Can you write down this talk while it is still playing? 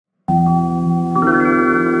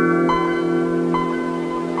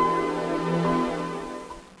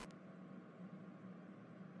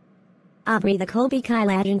Aubrey the Colby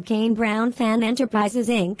Kylat and Kane Brown Fan Enterprises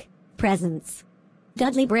Inc. presents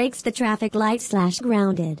Dudley Breaks the Traffic Light /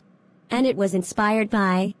 Grounded. And it was inspired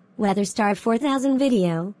by Weatherstar 4000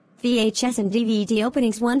 video, VHS and DVD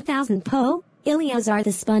openings 1000 Poe, Ilyazar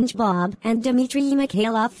the SpongeBob and Dimitriy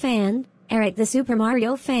Mykhaylov fan, Eric the Super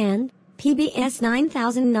Mario fan, PBS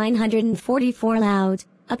 9944 Loud,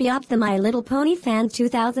 Up the My Little Pony fan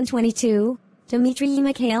 2022, Dimitriy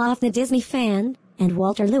Mykhaylov the Disney fan, and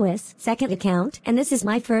Walter Lewis second account. And this is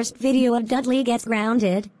my first video of Dudley Gets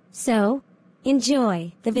Grounded, so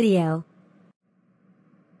enjoy the video.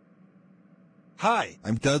 Hi,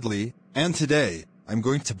 I'm Dudley, and today, I'm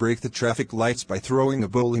going to break the traffic lights by throwing a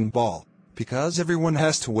bowling ball. Because everyone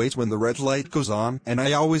has to wait when the red light goes on, and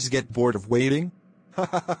I always get bored of waiting.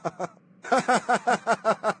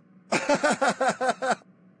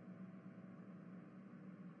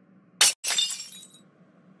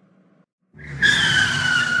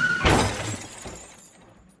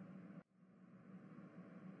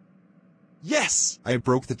 Yes! I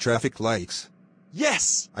broke the traffic lights.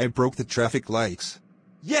 Yes! I broke the traffic lights.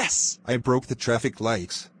 Yes! I broke the traffic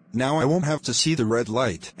lights. Now I won't have to see the red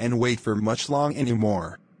light and wait for much long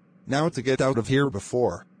anymore. Now to get out of here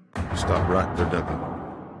before. Stop right there, Dudley.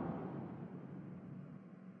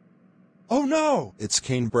 Oh no! It's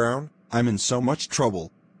Kane Brown. I'm in so much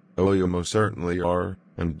trouble. Oh, you most certainly are.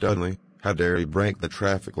 And Dudley, how dare you break the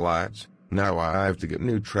traffic lights? Now I have to get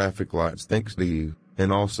new traffic lights thanks to you.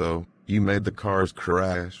 And also, you made the cars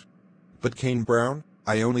crash. But Kane Brown,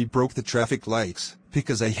 I only broke the traffic lights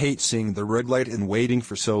because I hate seeing the red light and waiting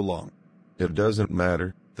for so long. It doesn't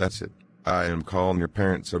matter. That's it. I am calling your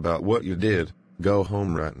parents about what you did. Go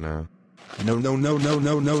home right now.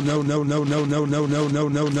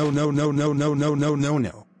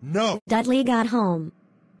 No. Dudley got home.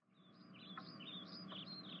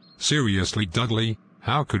 Seriously, Dudley,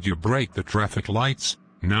 how could you break the traffic lights?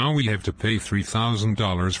 Now we have to pay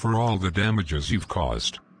 $3,000 for all the damages you've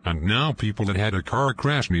caused. And now people that had a car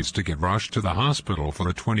crash needs to get rushed to the hospital for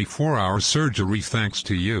a 24-hour surgery thanks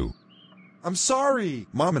to you. I'm sorry,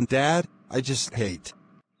 Mom and Dad. I just hate.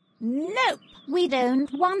 Nope, we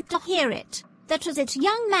don't want to hear it. That was it,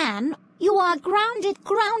 young man. You are grounded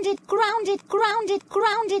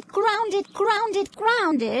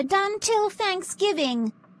until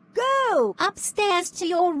Thanksgiving. Go upstairs to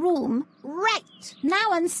your room right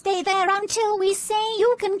now and stay there until we say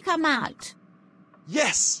you can come out.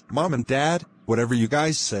 Yes, Mom and Dad, whatever you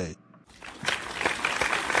guys say.